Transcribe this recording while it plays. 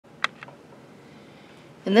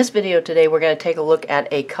In this video today we're going to take a look at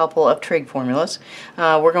a couple of trig formulas.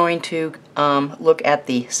 We're going to look at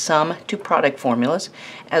the sum to product formulas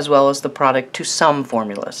as well as the product to sum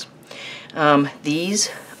formulas.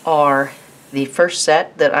 These are the first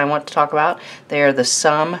set that I want to talk about. They are the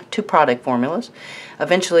sum to product formulas.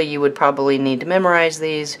 Eventually you would probably need to memorize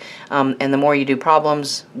these, and the more you do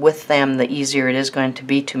problems with them, the easier it is going to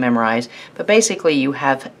be to memorize. But basically you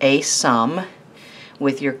have a sum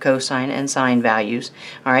with your cosine and sine values,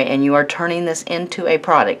 alright, and you are turning this into a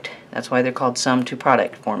product. That's why they're called sum to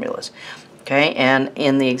product formulas. Okay, and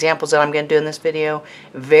in the examples that I'm going to do in this video,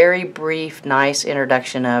 very brief, nice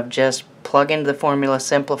introduction of just plug into the formula,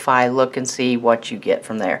 simplify, look and see what you get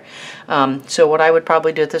from there. So what I would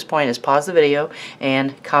probably do at this point is pause the video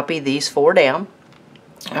and copy these four down.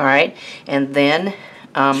 Alright, and then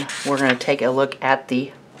we're going to take a look at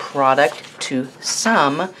the product to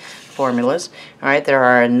sum formulas. Alright, there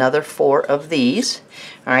are another four of these.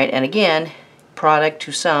 Alright, and again, product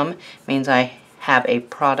to sum means I have a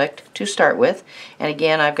product to start with, and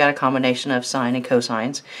again I've got a combination of sine and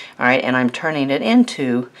cosines, alright, and I'm turning it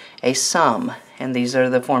into a sum, and these are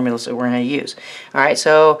the formulas that we're going to use. Alright,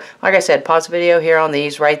 so like I said, pause the video here on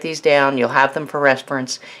these, write these down, you'll have them for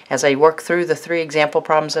reference. As I work through the three example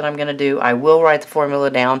problems that I'm going to do, I will write the formula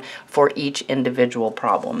down for each individual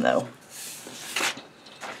problem though.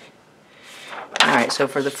 Alright, so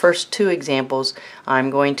for the first two examples, I'm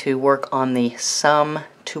going to work on the sum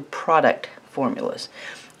to product formulas.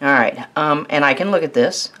 Alright, and I can look at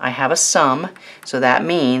this. I have a sum, so that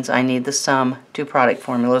means I need the sum to product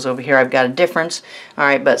formulas. Over here I've got a difference,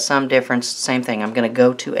 alright, but sum, difference, same thing. I'm going to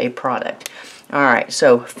go to a product. Alright,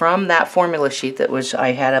 so from that formula sheet that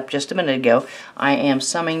I had up just a minute ago, I am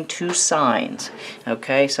summing two sines.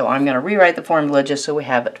 Okay, so I'm going to rewrite the formula just so we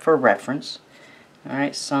have it for reference.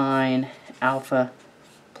 Alright, sine alpha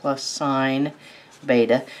plus sine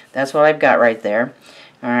beta. That's what I've got right there.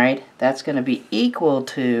 Alright, that's going to be equal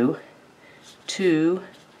to 2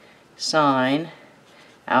 sine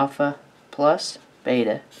alpha plus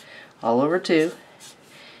beta all over 2,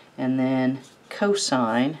 and then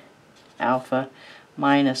cosine alpha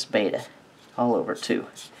minus beta all over 2.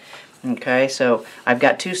 Okay, so I've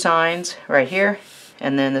got two sines right here,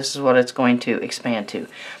 and then this is what it's going to expand to.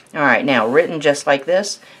 Alright, now written just like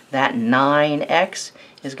this, that 9x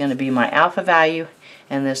is going to be my alpha value,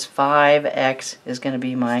 and this 5x is going to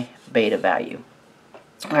be my beta value.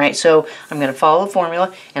 Alright, so I'm going to follow the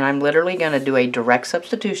formula, and I'm literally going to do a direct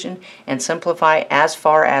substitution and simplify as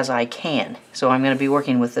far as I can. So I'm going to be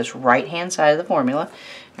working with this right-hand side of the formula.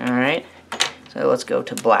 Alright, so let's go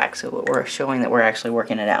to black, so we're showing that we're actually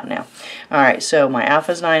working it out now. Alright, so my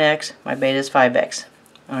alpha is 9x, my beta is 5x.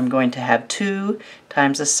 I'm going to have 2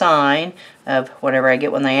 times the sine of whatever I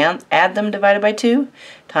get when I add them divided by 2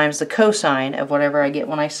 times the cosine of whatever I get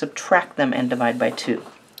when I subtract them and divide by 2.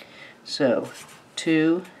 So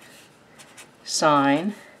 2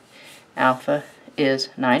 sine alpha is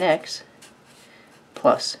 9x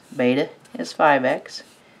plus beta is 5x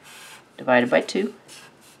divided by 2.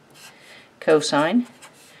 Cosine,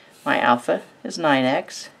 my alpha is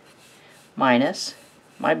 9x minus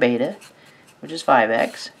my beta, which is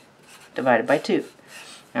 5x, divided by 2.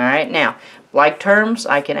 Alright, now, like terms,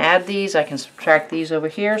 I can add these, I can subtract these over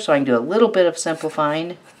here, so I can do a little bit of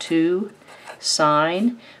simplifying. 2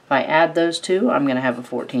 sine, if I add those two, I'm going to have a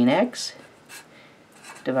 14x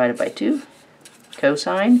divided by 2.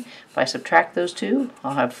 Cosine, if I subtract those two,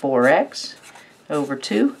 I'll have 4x over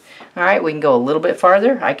 2. Alright, we can go a little bit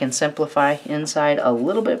farther. I can simplify inside a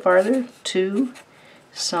little bit farther. 2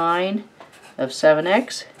 sine of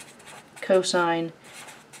 7x cosine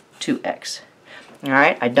 2x.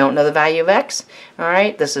 Alright, I don't know the value of x.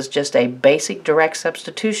 Alright, this is just a basic direct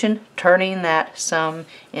substitution, turning that sum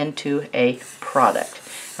into a product.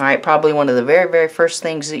 Alright, probably one of the very, very first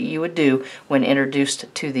things that you would do when introduced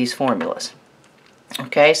to these formulas.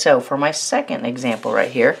 Okay, so for my second example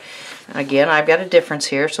right here, again, I've got a difference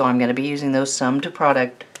here, so I'm going to be using those sum to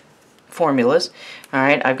product formulas.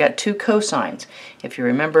 Alright, I've got two cosines. If you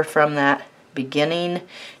remember from that beginning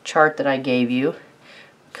chart that I gave you,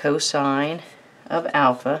 cosine of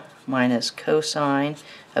alpha minus cosine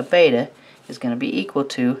of beta is going to be equal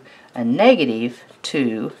to a negative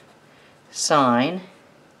 2 sine,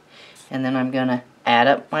 and then I'm going to add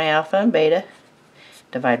up my alpha and beta,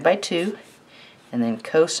 divide by 2, and then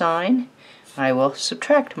cosine, I will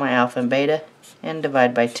subtract my alpha and beta and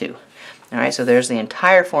divide by 2. Alright, so there's the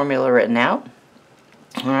entire formula written out.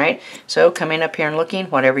 Alright, so coming up here and looking,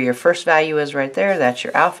 whatever your first value is right there, that's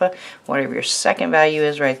your alpha. Whatever your second value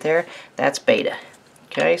is right there, that's beta.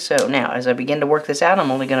 Okay, so now as I begin to work this out,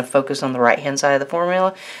 I'm only going to focus on the right hand side of the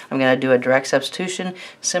formula. I'm going to do a direct substitution,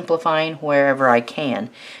 simplifying wherever I can.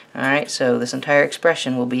 Alright, so this entire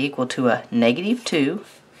expression will be equal to a negative 2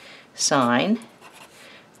 sine.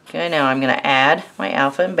 Okay, now I'm going to add my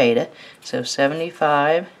alpha and beta. So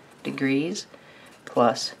 75 degrees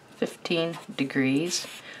plus 15 degrees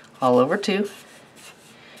all over 2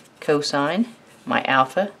 cosine my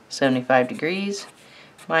alpha, 75 degrees,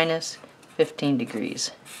 minus 15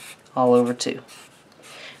 degrees all over 2.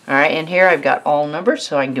 Alright, and here I've got all numbers,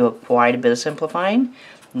 so I can do quite a bit of simplifying.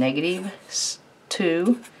 Negative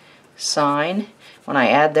 2 sine, when I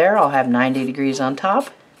add there, I'll have 90 degrees on top,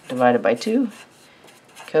 divided by 2.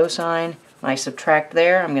 Cosine, when I subtract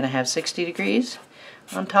there, I'm going to have 60 degrees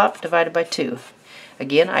on top, divided by 2.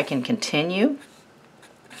 Again, I can continue.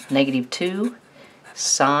 Negative 2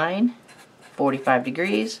 sine 45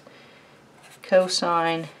 degrees,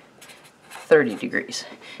 cosine 30 degrees.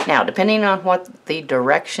 Now, depending on what the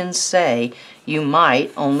directions say, you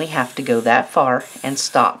might only have to go that far and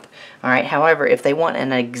stop. Alright, however, if they want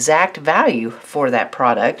an exact value for that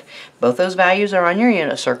product, both those values are on your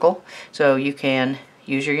unit circle, so you can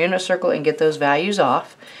use your unit circle and get those values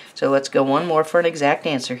off. So let's go one more for an exact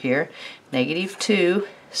answer here. Negative 2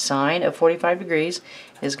 sine of 45 degrees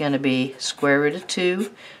is going to be square root of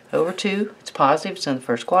 2 over 2. It's positive, it's in the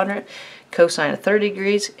first quadrant. Cosine of 30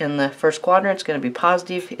 degrees in the first quadrant is going to be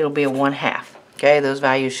positive. It'll be a 1/2. Okay, those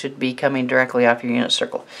values should be coming directly off your unit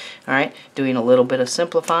circle. Alright, doing a little bit of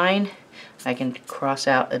simplifying, I can cross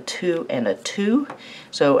out a 2 and a 2.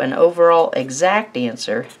 So an overall exact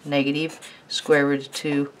answer, negative square root of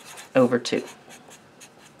 2 over 2.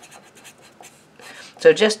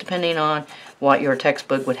 So just depending on what your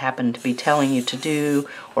textbook would happen to be telling you to do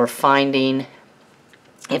or finding,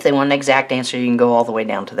 if they want an exact answer, you can go all the way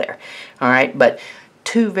down to there. Alright, but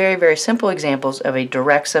two very, very simple examples of a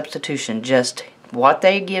direct substitution. Just what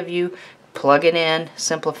they give you, plug it in,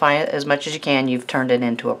 simplify it as much as you can, you've turned it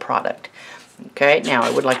into a product. Okay, now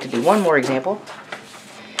I would like to do one more example.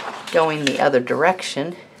 Going the other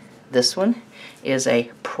direction, this one is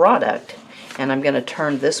a product, and I'm going to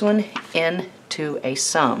turn this one into a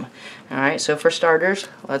sum. Alright, so for starters,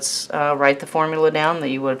 let's write the formula down that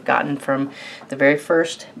you would have gotten from the very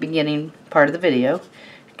first beginning part of the video.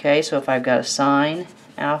 Okay, so if I've got a sine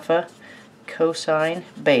alpha cosine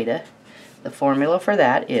beta, the formula for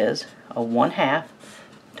that is a 1/2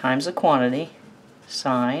 times the quantity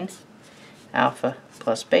sine alpha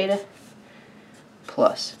plus beta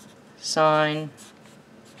plus sine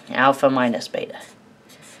alpha minus beta.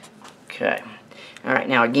 Okay, alright,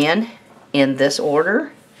 now again, in this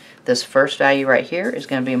order, this first value right here is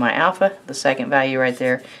going to be my alpha. The second value right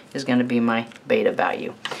there is going to be my beta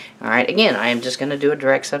value. Alright, again, I am just going to do a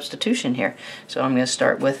direct substitution here. So I'm going to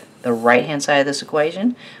start with the right hand side of this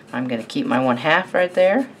equation. I'm going to keep my 1/2 right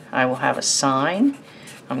there. I will have a sine.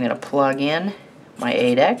 I'm going to plug in my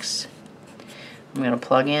 8x. I'm going to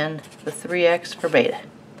plug in the 3x for beta.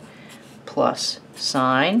 Plus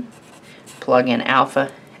sine. Plug in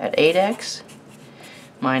alpha at 8x.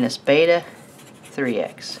 Minus beta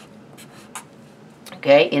 3x.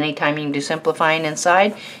 Okay, anytime you can do simplifying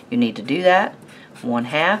inside, you need to do that.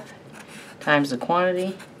 1/2 times the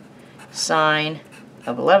quantity sine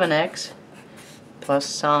of 11x plus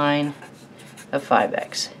sine of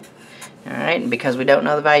 5x. Alright, and because we don't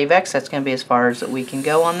know the value of x, that's going to be as far as we can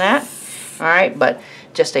go on that. Alright, but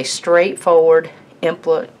just a straightforward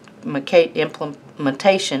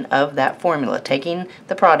implementation of that formula, taking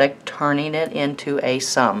the product, turning it into a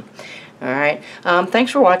sum. Alright,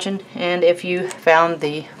 thanks for watching, and if you found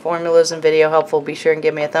the formulas and video helpful, be sure and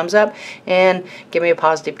give me a thumbs up and give me a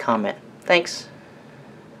positive comment. Thanks.